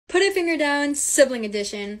Put a finger down, sibling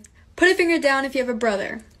edition. Put a finger down if you have a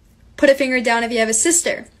brother. Put a finger down if you have a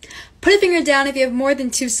sister. Put a finger down if you have more than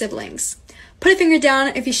 2 siblings. Put a finger down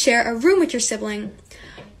if you share a room with your sibling.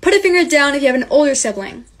 Put a finger down if you have an older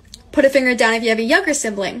sibling. Put a finger down if you have a younger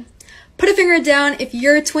sibling. Put a finger down if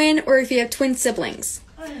you're a twin or if you have twin siblings.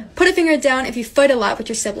 Put a finger down if you fight a lot with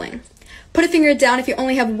your sibling. Put a finger down if you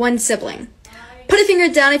only have 1 sibling. Put a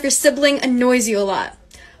finger down if your sibling annoys you a lot.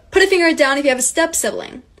 Put a finger down if you have a step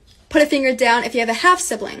sibling. Put a finger down if you have a half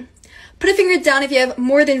sibling. Put a finger down if you have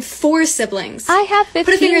more than 4 siblings. I have 15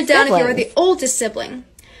 Put a finger down siblings. if you are the oldest sibling.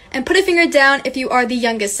 And put a finger down if you are the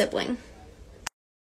youngest sibling.